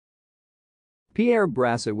Pierre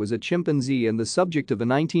Brassau was a chimpanzee and the subject of a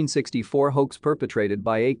 1964 hoax perpetrated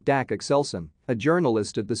by Dacke Axelsson, a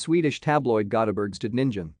journalist at the Swedish tabloid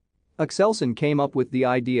Göteborgs-Tidningen. Axelsson came up with the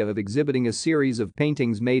idea of exhibiting a series of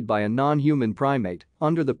paintings made by a non-human primate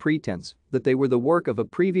under the pretense that they were the work of a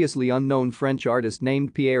previously unknown French artist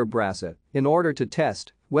named Pierre Brassau in order to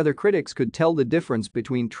test whether critics could tell the difference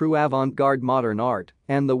between true avant-garde modern art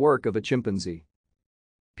and the work of a chimpanzee.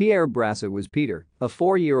 Pierre Brassau was Peter, a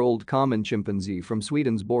 4-year-old common chimpanzee from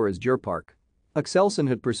Sweden's Borås Djurpark. Axelsson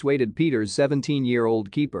had persuaded Peter's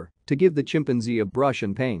 17-year-old keeper to give the chimpanzee a brush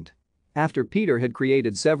and paint. After Peter had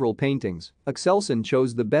created several paintings, Axelsson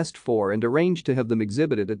chose the best 4 and arranged to have them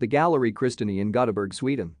exhibited at the Gallery Christiani in Göteborg,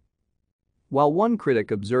 Sweden. While one critic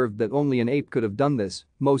observed that only an ape could have done this,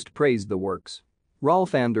 most praised the works.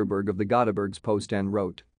 Rolf Anderberg of the Göteborgs-Posten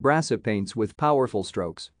wrote, "Brassau paints with powerful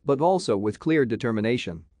strokes, but also with clear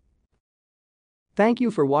determination." Thank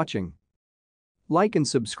you for watching. Like and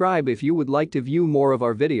subscribe if you would like to view more of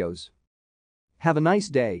our videos. Have a nice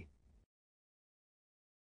day.